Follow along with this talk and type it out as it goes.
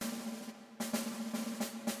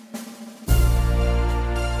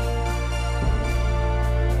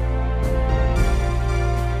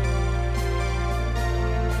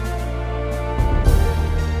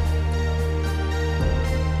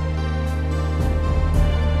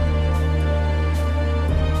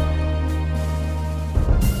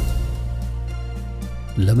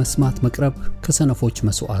ለመስማት መቅረብ ከሰነፎች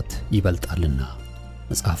መስዋዕት ይበልጣልና።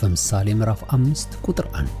 መጽሐፈ ምሳሌ ምዕራፍ 5 ቁጥር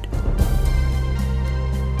 1።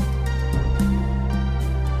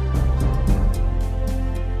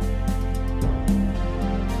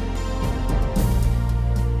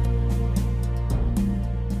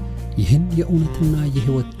 ይህን የእውነትና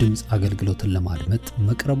የሕይወት ድምጽ አገልግሎትን ለማድመጥ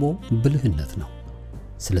መቅረቦ ብልህነት ነው።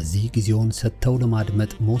 ስለዚህ ጊዜውን ሰጥተው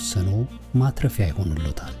ለማድመጥ መወሰኖ ማትረፊያ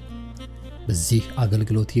ይሆንልዎታል። በዚህ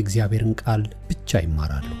አገልግሎት የእግዚአብሔርን ቃል ብቻ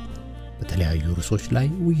ይማራሉ። በተለያዩ ርዕሶች ላይ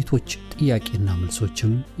ውይይቶች፣ ጥያቄና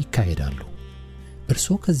መልሶችም ይካሄዳሉ።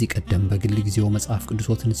 እርስዎ ከዚህ ቀደም በግል ጊዜው መጽሐፍ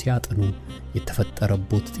ቅዱሶትን ሲያጠኑ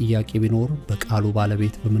የተፈጠረቦት ጥያቄ ቢኖር በቃሉ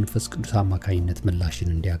ባለቤት በመንፈስ ቅዱስ አማካኝነት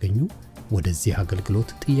ምላሽን እንዲያገኙ ወደዚህ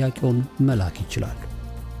አገልግሎት ጥያቄውን መላክ ይችላሉ።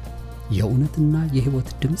 የእውነትና የሕይወት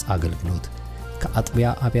ድምጽ አገልግሎት ከአጥቢያ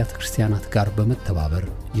አብያተ ክርስቲያናት ጋር በመተባበር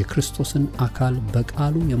የክርስቶስን አካል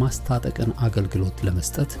በቃሉ የማስታጠቅን አገልግሎት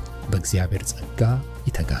ለመስጠት በእግዚአብሔር ጸጋ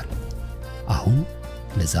ይተጋል። አሁን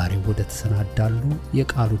ለዛሬው ወደ ተሰናዳሉ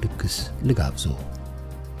የቃሉ ድግስ ልጋብዞ።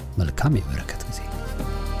 መልካም የበረከት ጊዜ።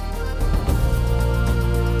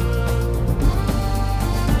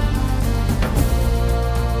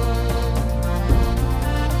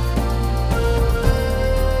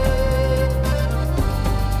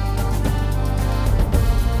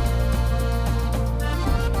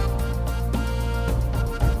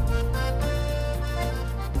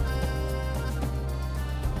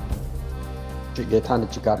 ጌታን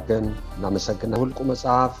እጅግ አድርገን እናመሰግናለን። ሁልቁ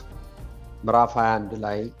መጽሐፍ ምዕራፍ 21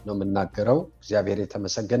 ላይ ነው የምናገረው። እግዚአብሔር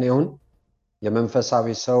የተመሰገነ ይሁን። የመንፈሳዊ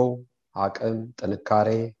ሰው አቅም፣ ጥንካሬ፣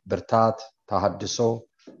 ብርታት፣ ተሐድሶ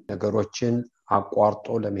ነገሮችን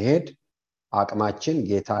አቋርጦ ለመሄድ አቅማችን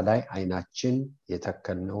ጌታ ላይ አይናችን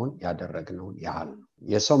የተከልነውን ያደረግነውን ያህል ነው።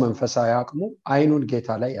 የሰው መንፈሳዊ አቅሙ አይኑን ጌታ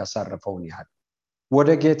ላይ ያሳረፈውን ያህል፣ ወደ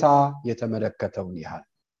ጌታ የተመለከተውን ያህል፣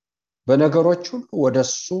 በነገሮች ሁሉ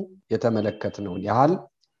ወደሱ የተመለከትነውን ያህል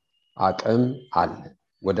አቅም አለ።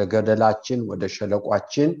 ወደ ገደላችን ወደ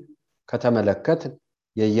ሸለቋችን ከተመለከት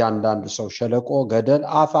የእያንዳንዱ ሰው ሸለቆ ገደል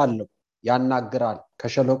አፍ አለው፣ ያናግራል።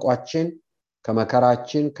 ከሸለቋችን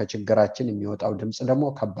ከመከራችን ከችግራችን የሚወጣው ድምጽ ደግሞ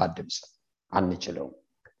ከባድ ድምጽ አንችለውም።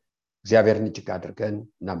 እግዚአብሔርን እጅግ አድርገን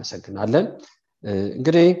እናመሰግናለን።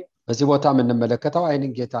 እንግዲህ በዚህ ቦታ የምንመለከተው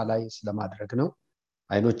አይንን ጌታ ላይ ስለማድረግ ነው።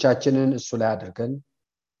 አይኖቻችንን እሱ ላይ አድርገን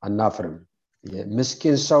አናፍርም።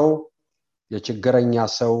 የምስኪን ሰው የችግረኛ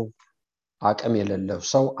ሰው አቅም የሌለው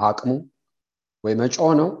ሰው አቅሙ ወይ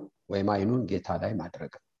መጮህ ነው ወይ አይኑን ጌታ ላይ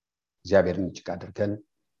ማድረግ። እግዚአብሔርን እጅግ አድርገን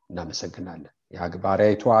እናመሰግናለን።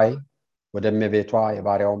 የባሪያይቱ አይን ወደ እመቤቷ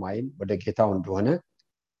የባሪያውም አይን ወደ ጌታው እንደሆነ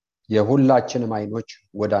የሁላችንም አይኖች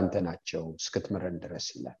ወደ አንተ ናቸው እስክትምረን ድረስ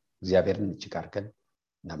ይላል። እግዚአብሔርን እጅግ አድርገን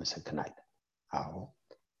እናመሰግናለን። አዎ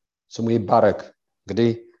ስሙ ይባረክ።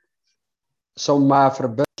 እንግዲህ ሰው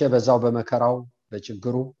ማያፍርበት በዛው በመከራው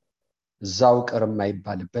በችግሩ እዛው ቅር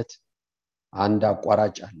የማይባልበት አንድ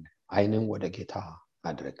አቋራጭ አለ። አይንን ወደ ጌታ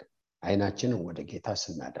ማድረግ። አይናችንን ወደ ጌታ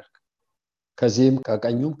ስናደርግ ከዚህም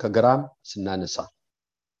ከቀኙም ከግራም ስናነሳ።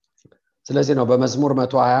 ስለዚህ ነው በመዝሙር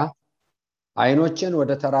 120 አይኖችን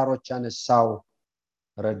ወደ ተራሮች አነሳው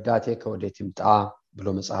ረዳቴ ከወዴት ይምጣ ብሎ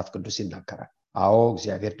መጽሐፍ ቅዱስ ይናገራል። አዎ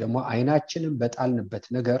እግዚአብሔር ደግሞ አይናችንን በጣልንበት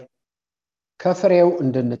ነገር ከፍሬው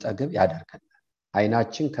እንድንጠግብ ያደርገናል።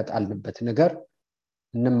 አይናችን ከጣልንበት ነገር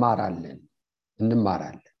እንማራለን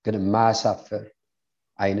ግን የማያሳፍር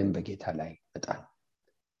አይንን በጌታ ላይ መጣል።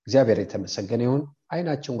 እግዚአብሔር የተመሰገነ ይሁን።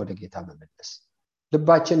 አይናችን ወደ ጌታ መመለስ፣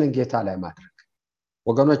 ልባችንን ጌታ ላይ ማድረግ።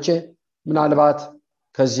 ወገኖቼ ምናልባት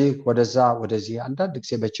ከዚህ ወደዛ ወደዚህ አንዳንድ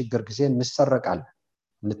ጊዜ በችግር ጊዜ እንሰረቃለን፣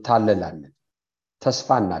 እንታለላለን፣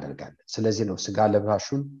 ተስፋ እናደርጋለን። ስለዚህ ነው ስጋ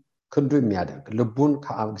ለባሹን ክንዱ የሚያደርግ ልቡን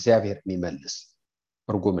ከእግዚአብሔር የሚመልስ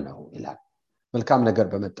እርጉም ነው ይላል። መልካም ነገር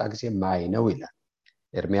በመጣ ጊዜ ማይ ነው ይላል።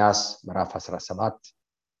 ኤርምያስ ምዕራፍ 17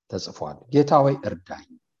 ተጽፏል። ጌታ ሆይ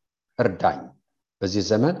እርዳኝ፣ በዚህ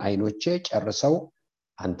ዘመን አይኖቼ ጨርሰው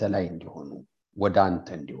አንተ ላይ እንዲሆኑ ወደ አንተ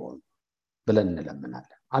እንዲሆኑ ብለን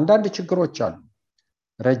እንለምናለን። አንዳንድ ችግሮች አሉ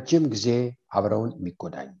ረጅም ጊዜ አብረውን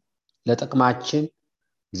የሚጎዳኝ ለጥቅማችን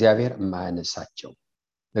እግዚአብሔር የማያነሳቸው፣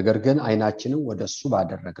 ነገር ግን አይናችንን ወደሱ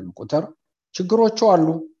ባደረግን ቁጥር ችግሮቹ አሉ።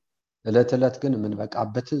 ዕለት ዕለት ግን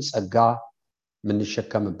የምንበቃበትን ጸጋ፣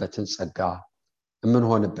 የምንሸከምበትን ጸጋ፣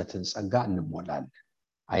 የምንሆንበትን ጸጋ እንሞላለን።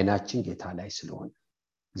 አይናችን ጌታ ላይ ስለሆነ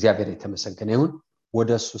እግዚአብሔር የተመሰገነ ይሁን።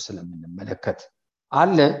 ወደሱ ስለምንመለከት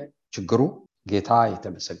አለ ችግሩ። ጌታ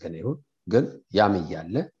የተመሰገነ ይሁን። ግን ያም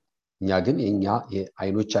እያለ እኛ ግን የኛ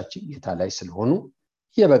አይኖቻችን ጌታ ላይ ስለሆኑ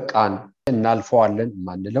የበቃን እናልፈዋለን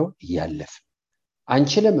ማንለው እያለፍ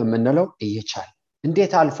አንችልም የምንለው እየቻለ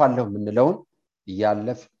እንዴት አልፋለሁ የምንለውን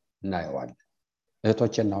እያለፍ እናየዋለን።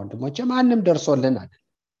 እህቶቼና ወንድሞቼ ማንም ደርሶልን አይደል፣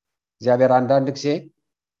 እግዚአብሔር አንዳንድ ጊዜ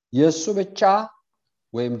የእሱ ብቻ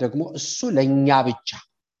ወይም ደግሞ እሱ ለኛ ብቻ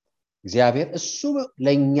እግዚአብሔር እሱ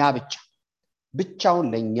ለኛ ብቻ ብቻውን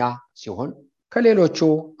ለኛ ሲሆን ከሌሎቹ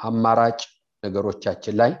አማራጭ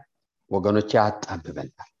ነገሮቻችን ላይ ወገኖች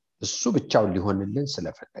ያጣብበናል። እሱ ብቻውን ሊሆንልን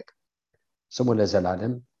ስለፈለገ ስሙ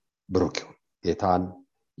ለዘላለም ብሩክ ይሁን። ጌታን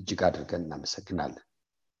እጅግ አድርገን እናመሰግናለን።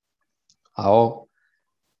 አዎ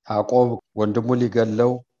ያዕቆብ ወንድሙ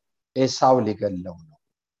ሊገለው ኤሳው ሊገለው ነው።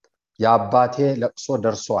 የአባቴ ለቅሶ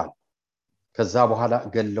ደርሷል ከዛ በኋላ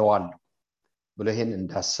እገለዋለሁ ብሎ ይሄን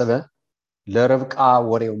እንዳሰበ ለርብቃ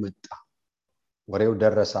ወሬው መጣ። ወሬው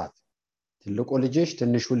ደረሳት። ትልቁ ልጅሽ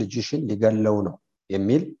ትንሹ ልጅሽን ሊገለው ነው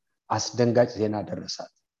የሚል አስደንጋጭ ዜና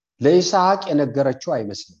ደረሳት። ለይስሐቅ የነገረችው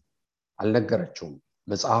አይመስልም፣ አልነገረችውም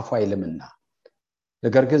መጽሐፉ አይልምና።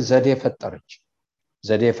 ነገር ግን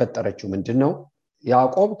ዘዴ ፈጠረችው። ምንድነው?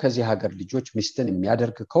 ያዕቆብ ከዚህ ሀገር ልጆች ሚስትን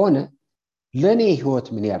የሚያደርግ ከሆነ ለኔ ህይወት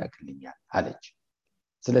ምን ያደርግልኛል አለች።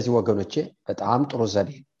 ስለዚህ ወገኖቼ በጣም ጥሩ ዘዴ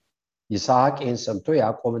ነው። ይስሐቅ ይህን ሰምቶ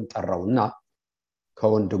ያዕቆብን ጠራውና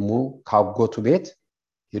ከወንድሙ ካጎቱ ቤት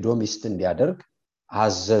ሄዶ ሚስት እንዲያደርግ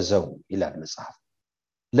አዘዘው ይላል መጽሐፍ።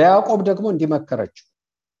 ለያዕቆብ ደግሞ እንዲመከረችው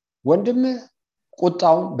ወንድምህ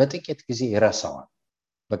ቁጣውን በጥቂት ጊዜ ይረሳዋል።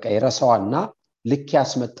 በቃ ይረሳዋልና ልክ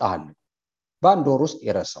ያስመጣሃል፣ በአንድ ወር ውስጥ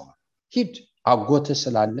ይረሳዋል። ሂድ አጎትህ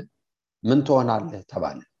ስላለ ምን ትሆናለህ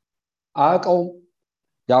ተባለ። አያውቀውም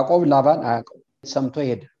ያዕቆብ ላባን አያውቀውም። ሰምቶ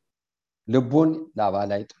ሄደ። ልቡን ላባ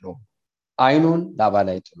ላይ ጥሎ አይኑን ላባ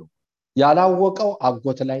ላይ ጥሎ ያላወቀው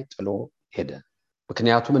አጎት ላይ ጥሎ ሄደ።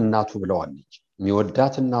 ምክንያቱም እናቱ ብለዋለች።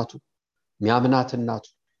 የሚወዳት እናቱ፣ የሚያምናት እናቱ፣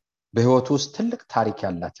 በህይወቱ ውስጥ ትልቅ ታሪክ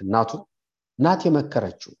ያላት እናቱ ናት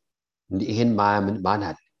የመከረችው። እንዲህ ይሄን ማያምን ማን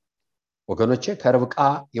አለ? ወገኖቼ ከርብቃ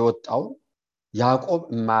የወጣው ያዕቆብ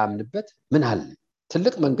የማያምንበት ምን አለ?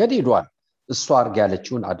 ትልቅ መንገድ ሄዷል። እሷ አርግ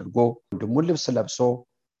ያለችውን አድርጎ ወንድሙን ልብስ ለብሶ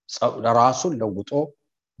ራሱን ለውጦ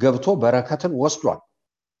ገብቶ በረከትን ወስዷል።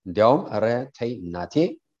 እንዲያውም ኧረ ተይ እናቴ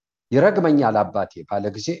ይረግመኛል አባቴ ባለ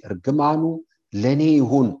ጊዜ እርግማኑ ለኔ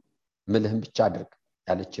ይሁን ምልህም ብቻ አድርግ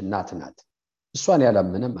ያለች እናት ናት። እሷን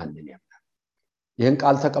ያላመነ ማንን ያምናል? ይህን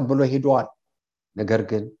ቃል ተቀብሎ ሄዷል። ነገር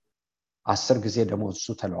ግን 10 ጊዜ ደግሞ እሱ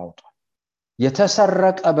ተለዋውጧል።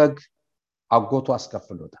 የተሰረቀ በግ አጎቱ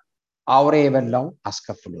አስከፍሎታል። አውሬ የበላው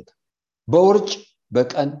አስከፍሎታል። በውርጭ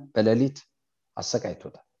በቀን በሌሊት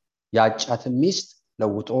አሰቃይቶታል። ያጫትን ሚስት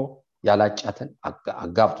ለውጦ ያላጫትን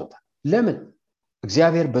አጋብቶታል። ለምን?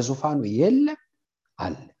 እግዚአብሔር በዙፋኑ የለም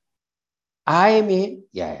አለ። አይም ይሄን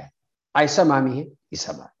ያያል፣ አይሰማም ይሄን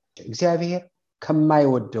ይሰማል። እግዚአብሔር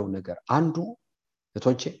ከማይወደው ነገር አንዱ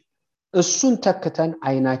እቶቼ እሱን ተክተን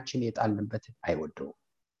አይናችን የጣልንበትን አይወደውም፣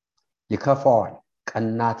 ይከፋዋል።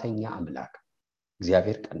 ቀናተኛ አምላክ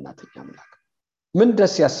እግዚአብሔር ቀናተኛ አምላክ። ምን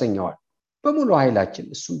ደስ ያሰኘዋል? በሙሉ ኃይላችን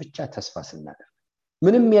እሱን ብቻ ተስፋ ስናደርግ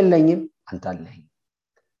ምንም የለኝም አንተ አለኝ፣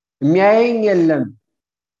 የሚያየኝ የለም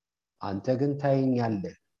አንተ ግን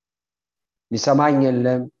ታየኛለህ፣ የሚሰማኝ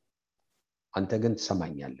የለም አንተ ግን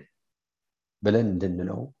ትሰማኛለህ ብለን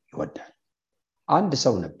እንድንለው ይወዳል። አንድ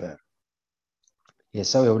ሰው ነበር።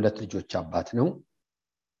 የሰው የሁለት ልጆች አባት ነው።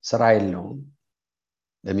 ስራ የለውም።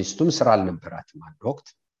 ለሚስቱም ስራ አልነበራትም። አንድ ወቅት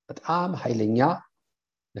በጣም ኃይለኛ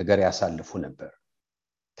ነገር ያሳልፉ ነበር።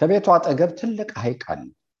 ከቤቱ አጠገብ ትልቅ ሐይቅ አለ፣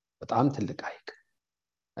 በጣም ትልቅ ሐይቅ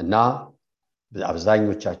እና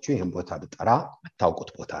አብዛኞቻችሁ ይሄን ቦታ ብጠራ የምታውቁት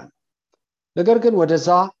ቦታ ነው። ነገር ግን ወደዛ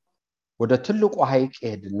ወደ ትልቁ ሐይቅ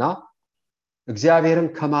ሄድና እግዚአብሔርን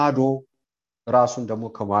ከማዶ ራሱን ደግሞ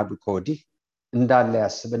ከማዶ ከወዲህ እንዳለ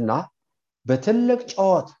ያስብና በትልቅ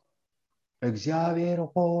ጮት እግዚአብሔር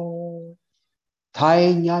ሆይ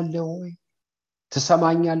ታየኛለህ ወይ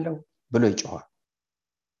ትሰማኛለህ ብሎ ይጮሃል።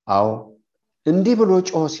 አዎ እንዲህ ብሎ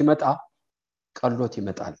ጮህ ሲመጣ ቀሎት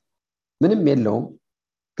ይመጣል። ምንም የለውም።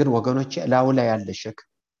 ግን ወገኖቼ ላው ላይ ያለ ሸክም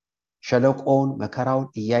ሸለቆውን መከራውን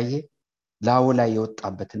እያየ ላው ላይ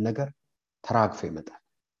የወጣበትን ነገር ተራግፎ ይመጣል።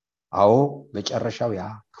 አዎ መጨረሻው ያ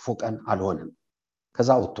ክፉ ቀን አልሆነም። ከዛ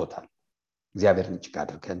ወጥቶታል። እግዚአብሔርን እጅግ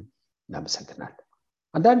አድርገን እናመሰግናለን።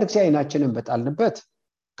 አንዳንድ ጊዜ አይናችንን በጣልንበት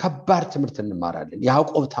ከባድ ትምህርት እንማራለን።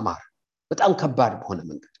 ያዕቆብ ተማረ በጣም ከባድ በሆነ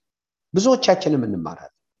መንገድ። ብዙዎቻችንም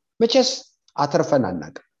እንማራለን። መቼስ አትርፈን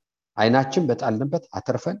አናውቅም። አይናችን በጣልንበት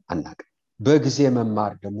አትርፈን አናውቅም። በጊዜ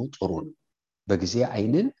መማር ደግሞ ጥሩ ነው። በጊዜ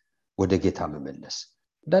አይንን ወደ ጌታ መመለስ።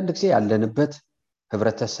 አንዳንድ ጊዜ ያለንበት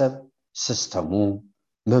ህብረተሰብ፣ ሲስተሙ፣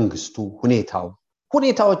 መንግስቱ፣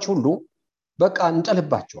 ሁኔታዎች ሁሉ በቃ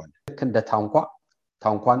እንጠልባቸዋለን። ልክ እንደ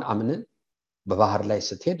ታንኳን አምነን በባህር ላይ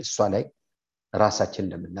ስትሄድ እሷ ላይ ራሳችን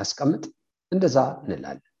እንደምናስቀምጥ እንደዛ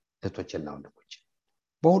እንላለን። እህቶችና ወንድሞች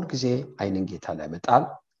በሁሉ ጊዜ አይንን ጌታ ላይ መጣል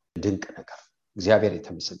ድንቅ ነገር። እግዚአብሔር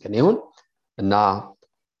የተመሰገነ ይሁን እና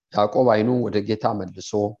ያዕቆብ አይኑን ወደ ጌታ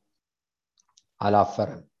መልሶ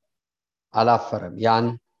አላፈረም። ያን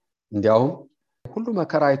እንዲያውም ሁሉ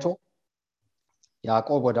መከራ አይቶ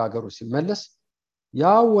ያዕቆብ ወደ ሀገሩ ሲመለስ ያ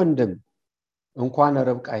ወንድም እንኳን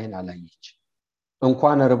ርብቃ ይህን አላየች፣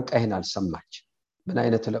 እንኳን ርብቃ ይህን አልሰማች፣ ምን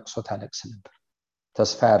አይነት ለቅሶ ታለቅስ ነበር።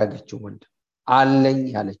 ተስፋ ያደረገችው ወንድም፣ አለኝ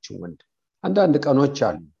ያለችው ወንድም። አንዳንድ ቀኖች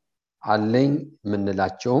አሉ አለኝ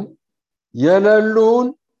የምንላቸውም የሌሉን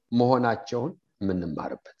መሆናቸውን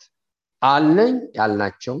የምንማርበት፣ አለኝ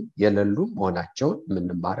ያልናቸውን የሌሉ መሆናቸውን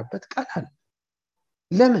የምንማርበት ቀን አለ።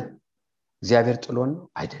 ለምን? እግዚአብሔር ጥሎን ነው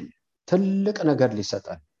አይደለም። ትልቅ ነገር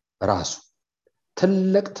ሊሰጠን ራሱ፣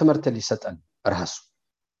 ትልቅ ትምህርት ሊሰጠን ራሱ፣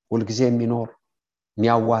 ሁልጊዜ የሚኖር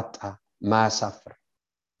የሚያዋጣ ማያሳፍር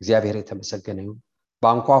እግዚአብሔር የተመሰገነ ይሁን።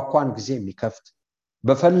 ባንኳኳን ጊዜ የሚከፍት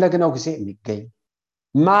በፈለግነው ጊዜ የሚገኝ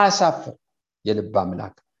ማያሳፍር የልብ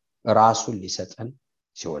አምላክ ራሱን ሊሰጠን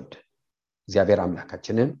ሲወድ እግዚአብሔር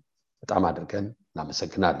አምላካችንን በጣም አድርገን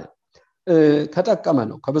እናመሰግናለን። ከጠቀመ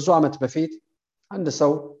ነው። ከብዙ ዓመት በፊት አንድ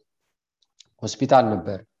ሰው ሆስፒታል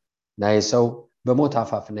ነበር እና የሰው በሞት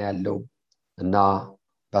አፋፍ ነው ያለው እና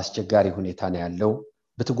በአስቸጋሪ ሁኔታ ነው ያለው፣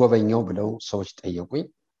 ብትጎበኘው ብለው ሰዎች ጠየቁኝ።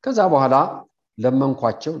 ከዛ በኋላ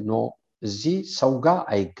ለመንኳቸው። ኖ እዚህ ሰው ጋር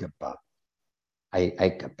አይገባም፣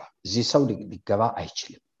 እዚህ ሰው ሊገባ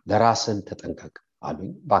አይችልም፣ ለራስን ተጠንቀቅ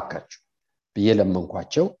አሉኝ። ባካችሁ ብዬ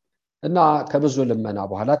ለመንኳቸው እና ከብዙ ልመና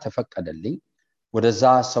በኋላ ተፈቀደልኝ። ወደዛ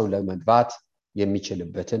ሰው ለመግባት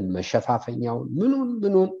የሚችልበትን መሸፋፈኛውን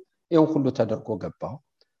ምኑን ይሄን ሁሉ ተደርጎ ገባው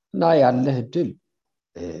እና ያለህ እድል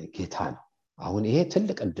ጌታ ነው። አሁን ይሄ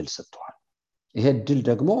ትልቅ እድል ሰጥቷል። ይሄ እድል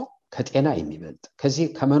ደግሞ ከጤና የሚበልጥ ከዚህ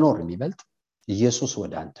ከመኖር የሚበልጥ ኢየሱስ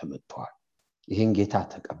ወደ አንተ መጥቷል። ይሄን ጌታ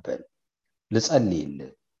ተቀበል፣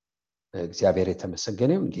 ልጸልይልህ። እግዚአብሔር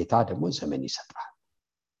የተመሰገነ ይሁን። ጌታ ደግሞ ዘመን ይሰጣል።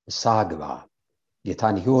 ንስሐ ግባ፣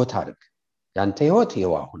 ጌታን ህይወት አድርግ። ያንተ ህይወት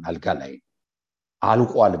ይኸው አሁን አልጋ ላይ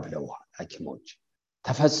አልቋል ብለዋል ሐኪሞች፣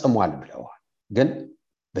 ተፈጽሟል ብለዋል። ግን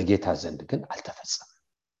በጌታ ዘንድ ግን አልተፈጸመም።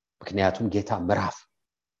 ምክንያቱም ጌታ ምዕራፍ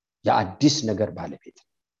የአዲስ ነገር ባለቤት ነው።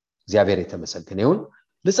 እግዚአብሔር የተመሰገነ ይሁን።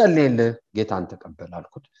 ልጸልይልህ፣ ጌታን ተቀበል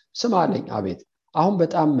አልኩት። ስም አለኝ። አቤት። አሁን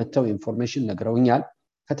በጣም መተው ኢንፎርሜሽን ነግረውኛል።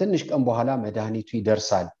 ከትንሽ ቀን በኋላ መድኃኒቱ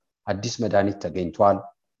ይደርሳል፣ አዲስ መድኃኒት ተገኝቷል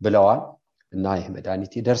ብለዋል እና ይሄ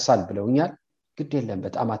መድኃኒት ይደርሳል ብለውኛል። ግድ የለም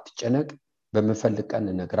በጣም አትጨነቅ፣ በመፈልግ ቀን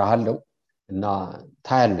እነግርሃለሁ እና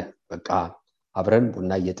ታያለህ። በቃ አብረን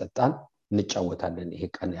ቡና እየጠጣን እንጫወታለን፣ ይሄ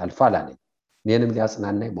ቀን ያልፋል አለኝ። እኔንም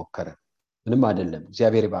ሊያጽናናኝ ሞከረ። ምንም አይደለም፣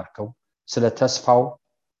 እግዚአብሔር ይባርከው። ስለ ተስፋው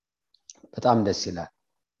በጣም ደስ ይላል።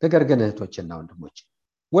 ነገር ግን እህቶችና ወንድሞች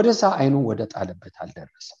ወደዛ አይኑ ወደ ጣለበት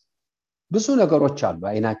አልደረሰም። ብዙ ነገሮች አሉ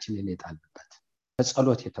አይናችንን የጣልንበት፣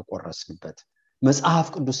 ከጸሎት የተቆረስንበት፣ መጽሐፍ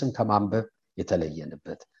ቅዱስን ከማንበብ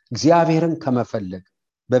የተለየንበት፣ እግዚአብሔርን ከመፈለግ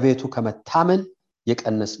በቤቱ ከመታመን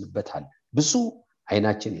የቀነስንበት አለ። ብዙ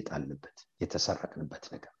አይናችን የጣልንበት የተሰረቅንበት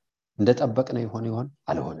ነገር እንደጠበቅነው ይሆን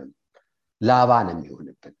አልሆነም። ላባን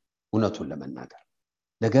የሚሆንብን እውነቱን ለመናገር።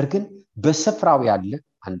 ነገር ግን በስፍራው ያለ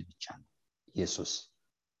አንድ ብቻ ነው፣ ኢየሱስ፣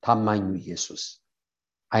 ታማኙ ኢየሱስ፣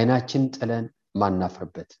 አይናችን ጥለን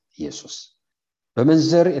ማናፍርበት ኢየሱስ።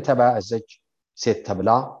 በመንዘር የተያዘች ሴት ተብላ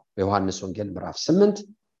በዮሐንስ ወንጌል ምዕራፍ 8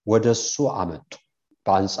 ወደሱ አመጡ፣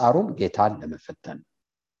 በአንጻሩም ጌታን ለመፈተን።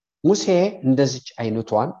 ሙሴ እንደዚች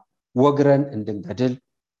አይነቷን ወግረን እንድንገድል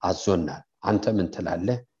አዞናል፣ አንተ ምን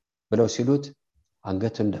ትላለህ ብለው ሲሉት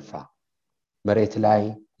አንገቱን ደፋ፣ መሬት ላይ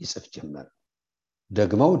ይጽፍ ጀመር።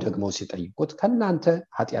 ደግመው ሲጠይቁት ከናንተ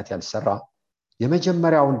ኃጢአት ያልሰራ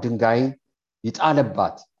የመጀመሪያውን ድንጋይ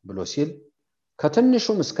ይጣልባት ብሎ ሲል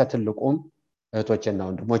ከትንሹም እስከ ትልቁም እህቶችና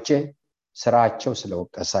ወንድሞቼ ስራቸው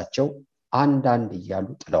ስለወቀሳቸው አንዳንድ እያሉ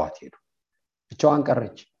ጥለዋት ሄዱ። ብቻዋን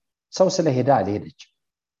ቀረች። ሰው ስለሄደ አልሄደች።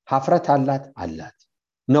 ሀፍረት አላት፣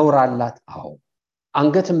 ነውር አላት። አዎ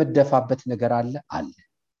አንገት የምትደፋበት ነገር አለ።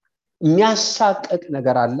 የሚያሳቀቅ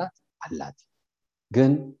ነገር አላት።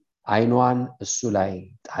 ግን አይኗን እሱ ላይ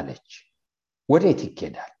ጣለች። ወዴት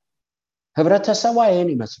ይኬዳል? ህብረተሰቧ ይሄን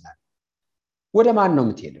ይመስላል። ወደ ማን ነው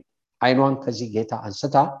የምትሄደው? አይኗን ከዚህ ጌታ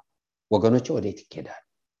አንስታ ወገኖቼ ወዴት ይኬዳል?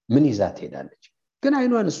 ምን ይዛ ትሄዳለች? ግን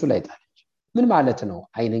አይኗን እሱ ላይ ጣለች። ምን ማለት ነው?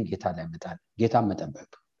 አይንን ጌታ ላይ መጣል፣ ጌታን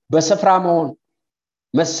መጠበቅ፣ በስፍራ መሆን፣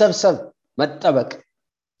 መሰብሰብ፣ መጠበቅ።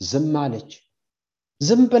 ዝም አለች።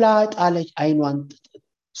 ዝም ብላ ጣለች። አይኗን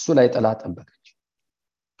እሱ ላይ ጥላ ጠበቀች።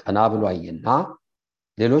 ቀና ብሎ አየና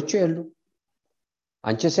ሌሎቹ የሉ።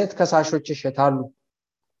 አንቺ ሴት ከሳሾችሽ የታሉ?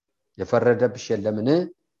 የፈረደብሽ የለምን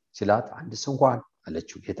ሲላት አንድስ እንኳን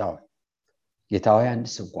አለችው። ጌታዊ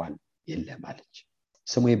አንድስ እንኳን የለም አለች።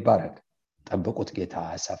 ስሙ ይባረክ። ጠብቁት፣ ጌታ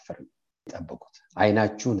አያሳፍርም። ጠብቁት።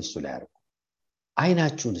 አይናችሁን እሱ ላይ አድርጉ።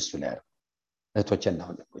 እህቶችና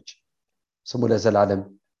ወንድሞች ስሙ ለዘላለም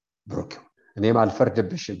ብሩክ ይሁን። እኔም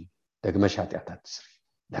አልፈርድብሽም፣ ደግመሽ ኃጢአት አትስሪ።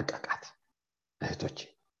 ለቀቃት። እህቶቼ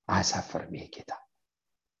አያሳፍርም ይሄ ጌታ።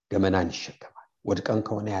 ገመናን ይሸከማል። ወድቀን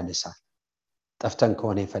ከሆነ ያነሳል። ጠፍተን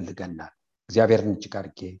ከሆነ ይፈልገናል። እግዚአብሔርን እጅግ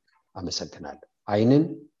አድርጌ አመሰግናለሁ። ዓይንን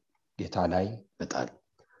ጌታ ላይ መጣል።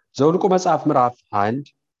 ዘኍልቍ መጽሐፍ ምዕራፍ 1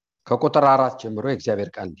 ከቁጥር 4 ጀምሮ የእግዚአብሔር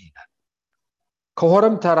ቃል እንዲህ ይላል።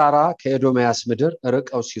 ከሆረም ተራራ ከኤዶምያስ ምድር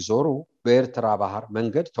ርቀው ሲዞሩ በኤርትራ ባህር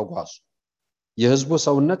መንገድ ተጓዙ። የሕዝቡ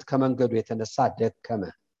ሰውነት ከመንገዱ የተነሳ ደከመ።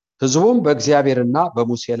 ሕዝቡም በእግዚአብሔርና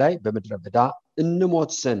በሙሴ ላይ በምድረ በዳ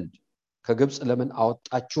እንሞት ዘንድ ከግብፅ ለምን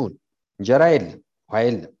አወጣችሁን? እንጀራ የለም፣ ውሃ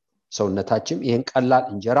የለም፣ ሰውነታችን ይህን ቀላል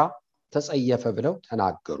እንጀራ ተጸየፈ ብለው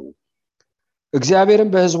ተናገሩ። እግዚአብሔርም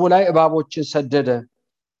በሕዝቡ ላይ እባቦችን ሰደደ፣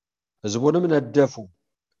 ሕዝቡንም ነደፉ።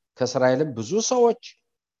 ከእስራኤልም ብዙ ሰዎች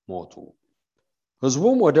ሞቱ።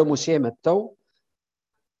 ሕዝቡም ወደ ሙሴ መጥተው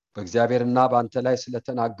በእግዚአብሔርና በአንተ ላይ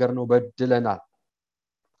ስለተናገርነው በድለናል፣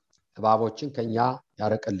 እባቦችን ከኛ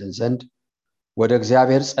ያረቅልን ዘንድ ወደ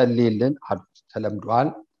እግዚአብሔር ጸልይልን አሉት። ተለምዷል።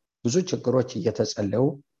 ብዙ ችግሮች እየተጸለዩ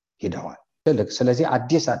ሄደዋል። ስለዚህ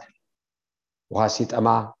አዲስ አይደለም። ውሃ ሲጠማ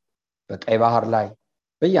በቀይ ባህር ላይ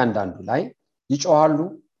በእያንዳንዱ ላይ ይጮሃሉ።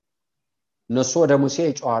 እነሱ ወደ ሙሴ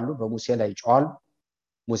ይጮሃሉ፣ በሙሴ ላይ ይጮሃሉ፣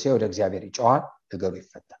 ሙሴ ወደ እግዚአብሔር ይጮሃል፣ ነገሩ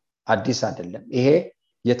ይፈታል። አዲስ አይደለም። ይሄ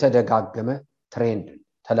የተደጋገመ ትሬንድ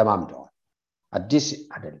ተለማምደዋል። አዲስ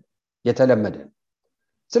አይደለም፣ የተለመደ።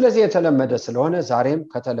 ስለዚህ የተለመደ ስለሆነ ዛሬም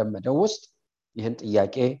ከተለመደው ውስጥ ይህን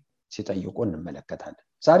ጥያቄ ሲጠይቁ እንመለከታለን።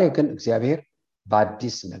 ዛሬ ግን እግዚአብሔር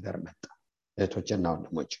በአዲስ ነገር መጣ። እህቶችና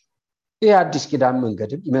ወንድሞች ይህ አዲስ ኪዳን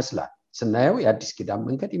መንገድም ይመስላል። ስናየው የአዲስ ኪዳን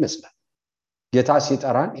መንገድ ይመስላል። ጌታ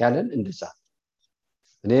ሲጠራን ያለን እንደዛ፣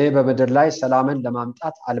 እኔ በምድር ላይ ሰላምን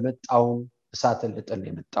ለማምጣት አልመጣሁም፣ እሳትን ልጥል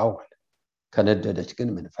የመጣሁ አለ። ከነደደች ግን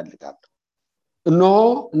ምን እፈልጋለሁ? እነሆ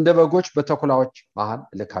እንደ በጎች በተኩላዎች መሃል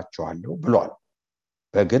እልካቸዋለሁ ብሏል።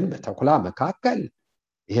 በግን በተኩላ መካከል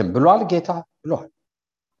ይህም ብሏል ጌታ ብሏል።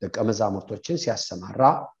 ደቀ መዛሙርቶችን ሲያሰማራ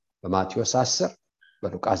በማቴዎስ 10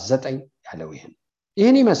 በሉቃስ 9 ያለው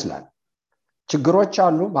ይህን ይመስላል። ችግሮች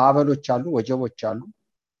አሉ፣ ማዕበሎች አሉ፣ ወጀቦች አሉ።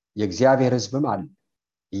 የእግዚአብሔር ሕዝብም አለ፣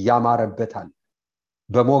 እያማረበት አለ፣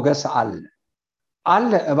 በሞገስ አለ፣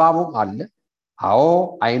 እባቡም አለ። አዎ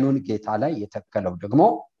ዓይኑን ጌታ ላይ የተከለው ደግሞ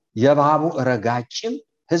የእባቡ ረጋጭም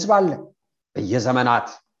ሕዝብ አለ። በየዘመናት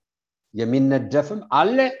የሚነደፍም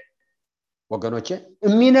አለ። ወገኖቼ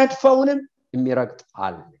የሚነድፈውንም የሚረግጥ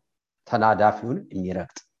አለ። ተናዳፊውንም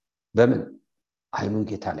የሚረግጥ በምን? ዓይኑን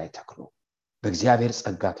ጌታ ላይ ተክሎ በእግዚአብሔር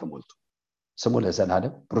ጸጋ ተሞልቶ ስሙ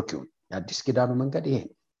ለዘላለም ብሩክ ይሁን። የአዲስ ኪዳኑ መንገድ ይሄ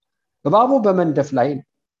ነው። እባቡ በመንደፍ ላይ፣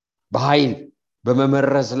 በኃይል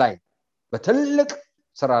በመመረዝ ላይ፣ በትልቅ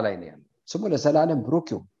ስራ ላይ ነው ያለው። ስሙ ለዘላለም ብሩክ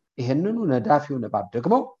ይሁን። ይሄንኑ ነዳፊውን እባብ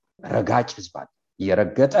ደግሞ ረጋጭ ሕዝብ አለ።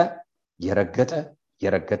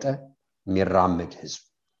 እየረገጠ የሚራመድ ሕዝብ።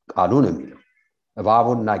 ቃሉ ነው የሚለው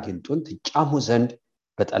እባቡና ጊንጡን ትጫሙ ዘንድ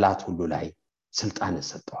በጠላት ሁሉ ላይ ስልጣንን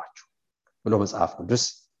ሰጠዋችሁ ብሎ መጽሐፍ ቅዱስ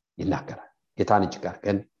ይናገራል። ጌታን እጅግ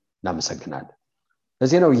አድርገን እናመሰግናለን።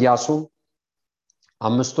 ለዚህ ነው ኢያሱ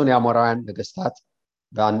አምስቱን የአሞራውያን ነገስታት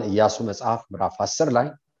በኢያሱ መጽሐፍ ምዕራፍ 10 ላይ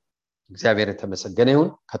እግዚአብሔር የተመሰገነ ይሁን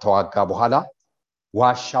ከተዋጋ በኋላ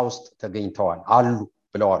ዋሻ ውስጥ ተገኝተዋል አሉ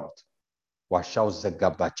ብለው አሉት። ዋሻ ውስጥ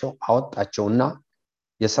ዘጋባቸው፣ አወጣቸውና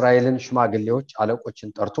የእስራኤልን ሽማግሌዎች አለቆችን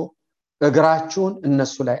ጠርቶ እግራቸውን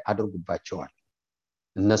እነሱ ላይ አድርጉባቸዋል።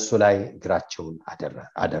 እነሱ ላይ እግራቸውን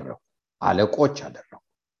አደረጉ፣ አለቆች አደረጉ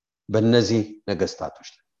በእነዚህ ነገስታቶች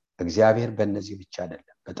ላይ። እግዚአብሔር በእነዚህ ብቻ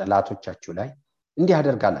አይደለም በጠላቶቻችሁ ላይ እንዲህ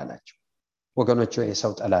ያደርጋል አላቸው። ወገኖች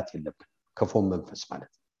የሰው ጠላት የለብን፣ ክፉም መንፈስ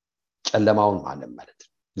ማለት ጨለማውን ማለት ነው።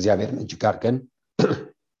 እግዚአብሔርን እጅግ አድርገን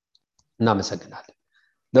እናመሰግናለን።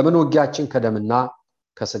 ለምን? ውጊያችን ከደምና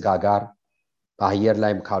ከስጋ ጋር በአየር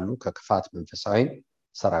ላይም ካሉ ከክፋት መንፈሳዊ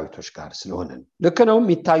ሰራዊቶች ጋር ስለሆነ ነው። ልክ ነው፣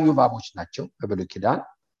 የሚታዩ እባቦች ናቸው በብሉይ ኪዳን።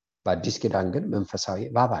 በአዲስ ኪዳን ግን መንፈሳዊ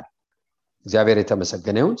እባብ አለ። እግዚአብሔር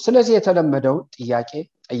የተመሰገነ ይሁን። ስለዚህ የተለመደውን ጥያቄ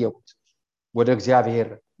ጠየቁት፣ ወደ እግዚአብሔር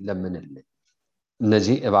ለምንልን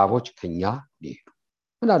እነዚህ እባቦች ከኛ ሊሄዱ።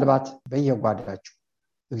 ምናልባት በየጓዳችሁ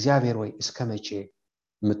እግዚአብሔር ወይ እስከ መቼ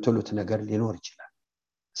የምትሉት ነገር ሊኖር ይችላል።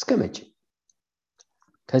 እስከ መቼ?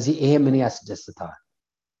 ከዚህ ይሄ ምን ያስደስታል?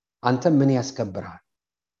 አንተ ምን ያስከብራል?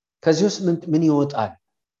 ከዚህ ውስጥ ምን ይወጣል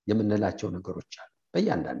የምንላቸው ነገሮች አሉ።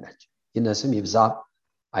 በእያንዳንዳችን ይነስም ይብዛ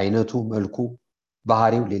አይነቱ፣ መልኩ፣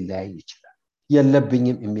 ባህሪው ሊለያይ ይችላል።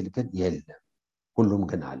 የለብኝም የሚል ግን የለም፣ ሁሉም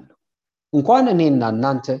ግን አለው። እንኳን እኔና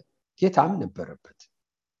እናንተ ጌታም ነበረበት፣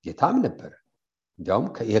 ጌታም ነበረ። እንዲያውም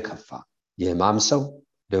የከፋ የሕማም ሰው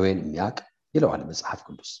ደዌን የሚያውቅ ይለዋል መጽሐፍ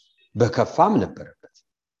ቅዱስ። በከፋም ነበረበት፣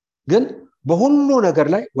 ግን በሁሉ ነገር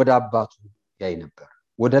ላይ ወደ አባቱ ያይ ነበር።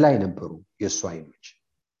 ወደ ላይ ነበሩ የእሱ አይኖች፣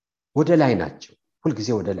 ወደ ላይ ናቸው፣ ሁልጊዜ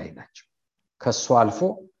ወደ ላይ ናቸው። ከሱ አልፎ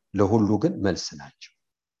ለሁሉ ግን መልስ ናቸው።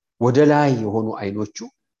 ወደ ላይ የሆኑ አይኖቹ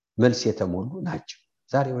መልስ የተሞሉ ናቸው።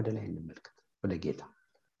 ዛሬ ወደ ላይ እንመልከት፣ ወደ ጌታ።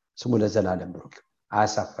 ስሙ ለዘላለም ብሩክ።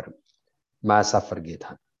 አያሳፍርም፣ ማያሳፍር ጌታ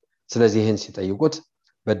ነው። ስለዚህ ይህን ሲጠይቁት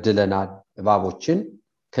በድለናል፣ እባቦችን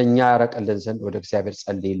ከኛ ያረቀልን ዘንድ ወደ እግዚአብሔር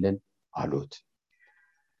ጸልይልን አሉት።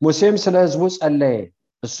 ሙሴም ስለ ሕዝቡ ጸለየ።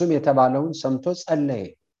 እሱም የተባለውን ሰምቶ ጸለየ።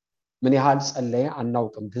 ምን ያህል ጸለየ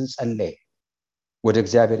አናውቅም፣ ግን ጸለየ። ወደ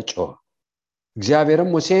እግዚአብሔር ጮኸ። እግዚአብሔርም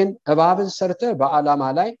ሙሴን እባብን ሰርተህ በዓላማ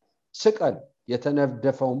ላይ ስቀል፣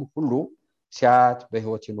 የተነደፈውም ሁሉ ሲያያት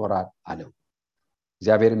በሕይወት ይኖራል አለው።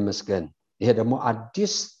 እግዚአብሔር ይመስገን። ይሄ ደግሞ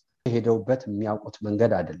አዲስ ሄደውበት የሚያውቁት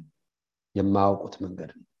መንገድ አይደለም፣ የማያውቁት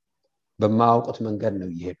መንገድ ነው። በማያውቁት መንገድ ነው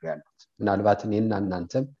እየሄዱ ያሉት። ምናልባት እኔና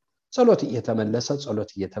እናንተም ጸሎት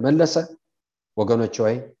እየተመለሰ ወገኖች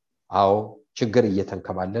ሆይ፣ አዎ ችግር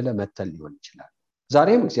እየተንከባለለ መተል ሊሆን ይችላል።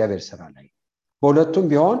 ዛሬም እግዚአብሔር ስራ ላይ በሁለቱም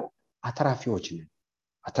ቢሆን አትራፊዎች ነን፣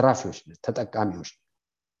 ተጠቃሚዎች ነን።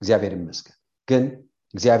 እግዚአብሔር ይመስገን። ግን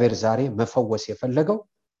እግዚአብሔር ዛሬ መፈወስ የፈለገው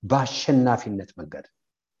በአሸናፊነት መንገድ፣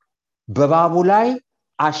 በእባቡ ላይ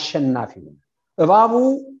አሸናፊ ነው። እባቡ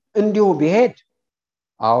እንዲሁ ቢሄድ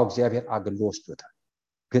አዎ እግዚአብሔር አግሎ ወስዶታል።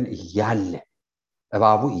 ግን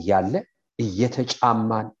እባቡ እያለ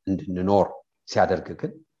እየተጫማን እንድንኖር ሲያደርግ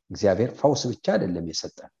ግን እግዚአብሔር ፈውስ ብቻ አይደለም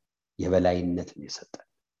የሰጠን፣ የበላይነትን የሰጠን፣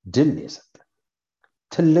 ድል የሰጠን፣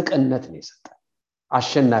 ትልቅነትን የሰጠን፣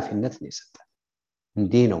 አሸናፊነትን የሰጠን።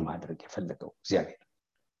 እንዲህ ነው ማድረግ የፈለገው እግዚአብሔር።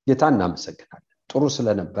 ጌታ እናመሰግናለን። ጥሩ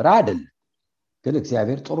ስለነበረ አይደለም፣ ግን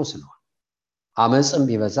እግዚአብሔር ጥሩ ስለሆነ፣ አመጽም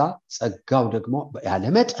ቢበዛ ጸጋው ደግሞ ያለ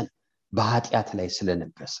መጠን በኃጢአት ላይ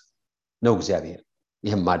ስለነገሰ ነው እግዚአብሔር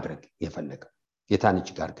ይህን ማድረግ የፈለገው። ጌታን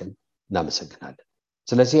እጅግ አድርገን እናመሰግናለን።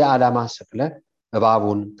 ስለዚህ የዓላማ ሰቅለ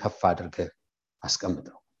እባቡን ከፍ አድርገህ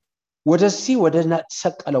አስቀምጠው። ወደዚህ ወደ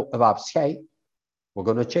ተሰቀለው እባብ ሲያይ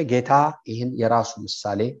ወገኖቼ ጌታ ይህን የራሱ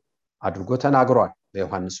ምሳሌ አድርጎ ተናግሯል።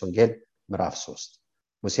 በዮሐንስ ወንጌል ምዕራፍ 3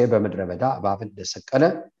 ሙሴ በምድረ በዳ እባብን እንደሰቀለ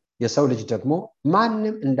የሰው ልጅ ደግሞ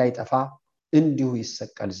ማንም እንዳይጠፋ እንዲሁ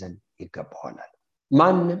ይሰቀል ዘንድ ይገባዋል።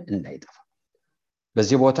 ማንም እንዳይጠፋ።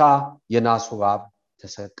 በዚህ ቦታ የናሱ እባብ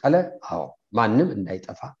ተሰቀለ። አዎ ማንም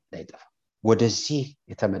እንዳይጠፋ። ወደዚህ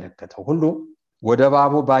የተመለከተው ሁሉ ወደ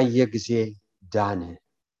እባቡ ባየ ጊዜ ዳነ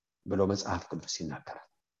ብሎ መጽሐፍ ቅዱስ ይናገራል።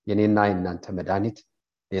 የኔና የናንተ መድኃኒት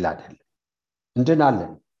ሌላ አይደለም።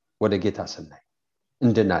 እንድናለን። ወደ ጌታ ስናይ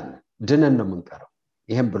እንድናለን። ድነን ነው የምንቀረው።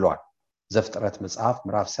 ይሄም ብሏል ዘፍጥረት መጽሐፍ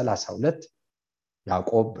ምዕራፍ 32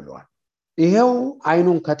 ያዕቆብ ብሏል። ይሄው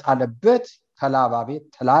አይኑን ከጣለበት ከላባ ቤት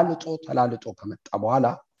ተላልጦ ከመጣ በኋላ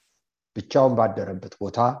ብቻውን ባደረበት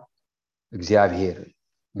ቦታ እግዚአብሔር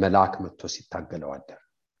መልአክ መጥቶ ሲታገለው አደረ።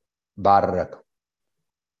 ባረከው።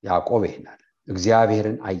 ያዕቆብ ይሄናል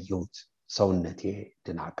እግዚአብሔርን አየሁት፣ ሰውነቴ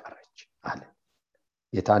ድና ቀረች አለ።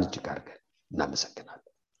 ጌታን እጅግ አድርገን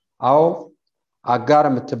እናመሰግናለን። አዎ አጋር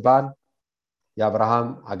የምትባል የአብርሃም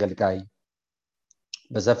አገልጋይ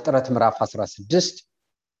በዘፍጥረት ምዕራፍ 16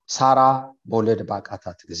 ሳራ መውለድ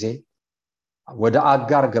ባቃታት ጊዜ ወደ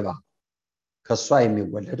አጋር ግባ፣ ከሷ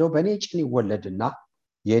የሚወለደው በኔ ጭን ይወለድና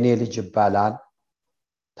የኔ ልጅ ይባላል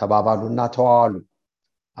ተባባሉና ተዋዋሉ።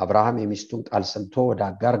 አብርሃም የሚስቱን ቃል ሰምቶ ወደ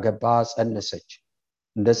አጋር ገባ፣ ጸነሰች።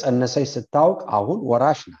 እንደጸነሰች ስታውቅ አሁን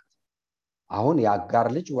ወራሽ ናት። አሁን የአጋር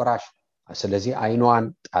ልጅ ወራሽ ናት። ስለዚህ አይኗን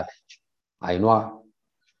ጣለች። አይኗ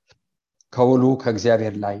ከውሉ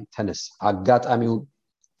ከእግዚአብሔር ላይ ተነሳ። አጋጣሚውን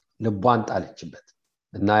ልቧን ጣለችበት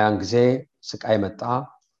እና ያን ጊዜ ስቃይ መጣ።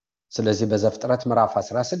 ስለዚህ በዘፍጥረት ምዕራፍ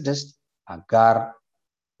 16 አጋር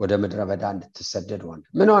ወደ ምድረ በዳ እንድትሰደድ ሆነ።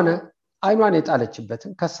 ምን ሆነ? አይኗን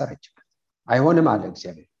የጣለችበትን ከሰረችበት። አይሆንም አለ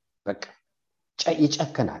እግዚአብሔር። በቃ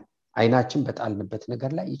ይጨክናል። አይናችን በጣልንበት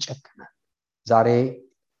ነገር ላይ ይጨክናል። ዛሬ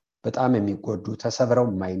በጣም የሚጎዱ ተሰብረው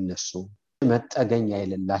የማይነሱ መጠገኛ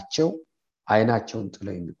የሌላቸው አይናቸውን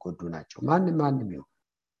ጥለው የሚጎዱ ናቸው። ማንም ይሁን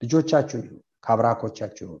ልጆቻችሁ ይሁን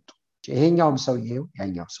ከአብራኮቻችሁ ይወጡ፣ ይሄኛውም ሰውዬው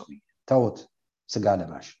ያኛው ሰውዬ ተውት። ስጋ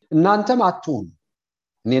ለባሽ እናንተም አትሁኑ፣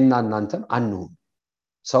 እኔና እናንተም አንሁን።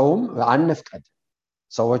 ሰውም አንፍቀድ።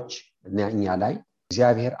 ሰዎች እኛ ላይ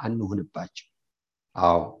እግዚአብሔር አንሁንባቸው።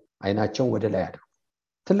 አዎ አይናቸውን ወደ ላይ አድርጉ።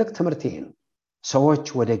 ትልቅ ትምህርት ይሄ ነው። ሰዎች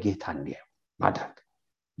ወደ ጌታ እንዲያዩ ማድረግ።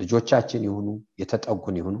 ልጆቻችን ይሁኑ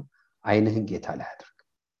የተጠጉን ይሁኑ አይንህን ጌታ ላይ አድርግ።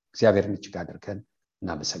 እግዚአብሔርን እጅግ አድርገን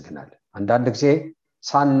እናመሰግናለን። አንዳንድ ጊዜ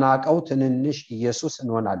ሳናቀው ትንንሽ ኢየሱስ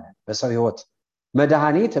እንሆናለን። በሰው ህይወት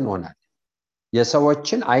መድኃኒት እንሆናለን።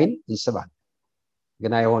 የሰዎችን አይን እንስባለን፣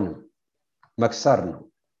 ግን አይሆንም። መክሰር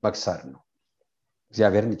ነው።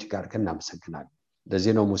 እግዚአብሔርን እጅግ አድርገን እናመሰግናለን።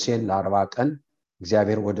 ለዚህ ነው ሙሴን ለ40 ቀን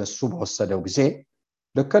እግዚአብሔር ወደሱ በወሰደው ጊዜ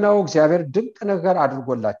ልክ ነው እግዚአብሔር ድንቅ ነገር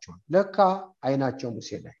አድርጎላቸዋል። ለካ አይናቸው ሙሴ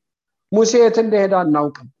ላይ። ሙሴ የት እንደሄደ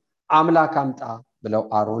አናውቅም። አምላክ አምጣ ብለው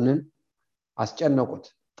አሮንን አስጨነቁት።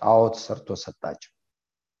 ጣዖት ሰርቶ ሰጣቸው።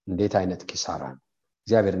 እንዴት አይነት ኪሳራ ነው!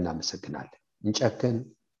 እግዚአብሔር እናመሰግናለን። እንጨክን።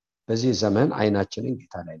 በዚህ ዘመን አይናችንን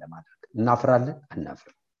ጌታ ላይ ለማድረግ እናፍራለን?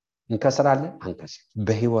 አናፍር። እንከስራለን? አንከስር።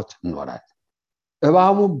 በህይወት እንኖራለን።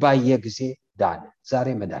 እባቡ ባየ ጊዜ ዳነ። ዛሬ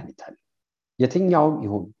መድኃኒት አለ። የትኛውም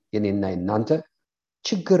ይሁን የኔና የናንተ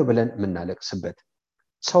ችግር ብለን የምናለቅስበት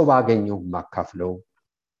ሰው ባገኘው ማካፍለው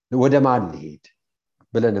ወደ ማን ልሄድ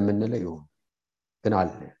ብለን የምንለው ይሁን ግን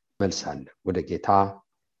አለ መልስ አለ። ወደ ጌታ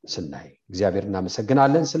ስናይ እግዚአብሔር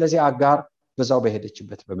እናመሰግናለን። ስለዚህ አጋር በዛው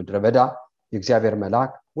በሄደችበት በምድረ በዳ የእግዚአብሔር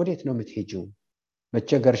መልአክ ወዴት ነው የምትሄጂው?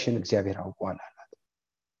 መቸገርሽን እግዚአብሔር አውቋል አላት።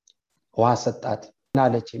 ውሃ ሰጣት።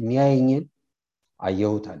 አለች የሚያየኝን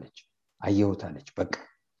አየሁት አለች። በቃ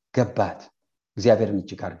ገባት። እግዚአብሔርን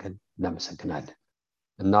እጅግ አድርገን እናመሰግናለን።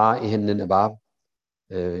 እና ይህንን እባብ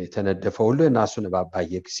የተነደፈው ሁሉ እናሱን እባብ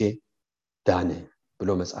ባየ ጊዜ ዳነ ብሎ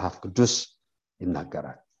መጽሐፍ ቅዱስ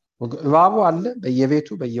ይናገራል። እባቡ አለ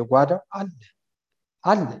በየቤቱ በየጓዳው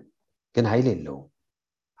አለ ግን ኃይል የለውም።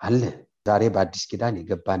 አለ ዛሬ በአዲስ ኪዳን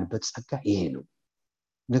የገባንበት ጸጋ ይሄ ነው።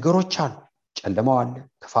 ነገሮች አሉ፣ ጨለማው አለ፣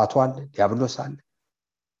 ክፋቱ አለ፣ ዲያብሎስ አለ።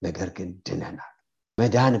 ነገር ግን ድነናል።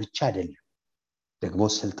 መዳን ብቻ አይደለም፣ ደግሞ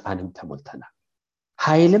ስልጣንም ተሞልተናል፣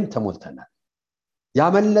 ኃይልም ተሞልተናል።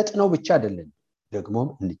 ያመለጥነው ብቻ አይደለም፣ ደግሞም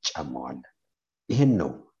እንጫማዋለን። ይሄን ነው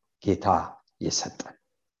ጌታ የሰጠን።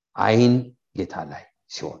 አይን ጌታ ላይ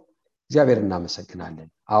ሲሆን እግዚአብሔር እናመሰግናለን።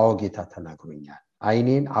 አዎ ጌታ ተናግሮኛል።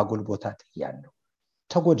 አይኔን አጉል ቦታ ጥያለሁ፣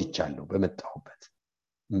 ተጎድቻለሁ በመጣሁበት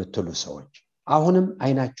የምትሉ ሰዎች አሁንም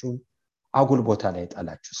አይናችሁን አጉል ቦታ ላይ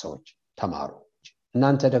ጣላችሁ ሰዎች ተማሩ።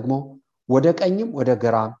 እናንተ ደግሞ ወደ ቀኝም ወደ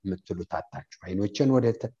ግራም የምትሉት አጣችሁ። አይኖችን ወደ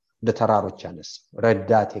ተራሮች ያነሳው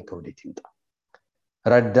ረዳቴ ከወዴት ይምጣ?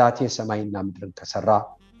 ረዳቴ ሰማይና ምድርን ከሰራ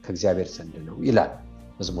ከእግዚአብሔር ዘንድ ነው ይላል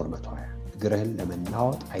መዝሙር 120። እግርህን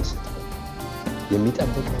ለመናወጥ አይሰጥም፣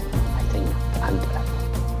 የሚጠብቅ አይተኛ አንቀላፋ።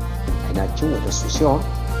 አይናችን ወደሱ ሲሆን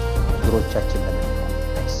እግሮቻችን ለመናወጥ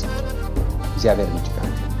አይሰጥም። እግዚአብሔርን እጅግ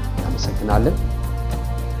አድርገን እናመሰግናለን።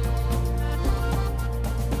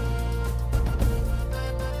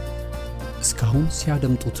 እስካሁን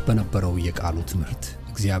ሲያደምጡት በነበረው የቃሉ ትምህርት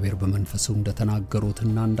እግዚአብሔር በመንፈሱ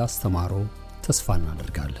እንደተናገሩትና እንዳስተማረው ተስፋ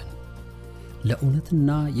እናደርጋለን። ለእውነትና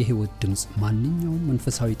የሕይወት ድምጽ ማንኛውም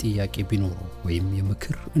መንፈሳዊ ጥያቄ ቢኖሩ ወይም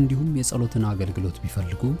የምክር እንዲሁም የጸሎትን አገልግሎት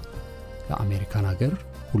ቢፈልጉ ለአሜሪካን ሀገር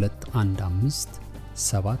 215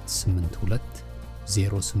 782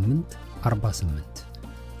 0848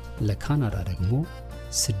 ለካናዳ ደግሞ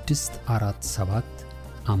 647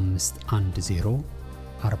 510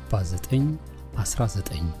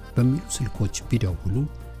 4919 በሚሉ ስልኮች ቢደውሉ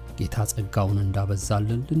ጌታ ጸጋውን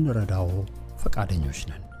እንዳበዛልን ልንረዳው ፈቃደኞች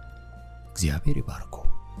ነን። እግዚአብሔር ይባርኩ።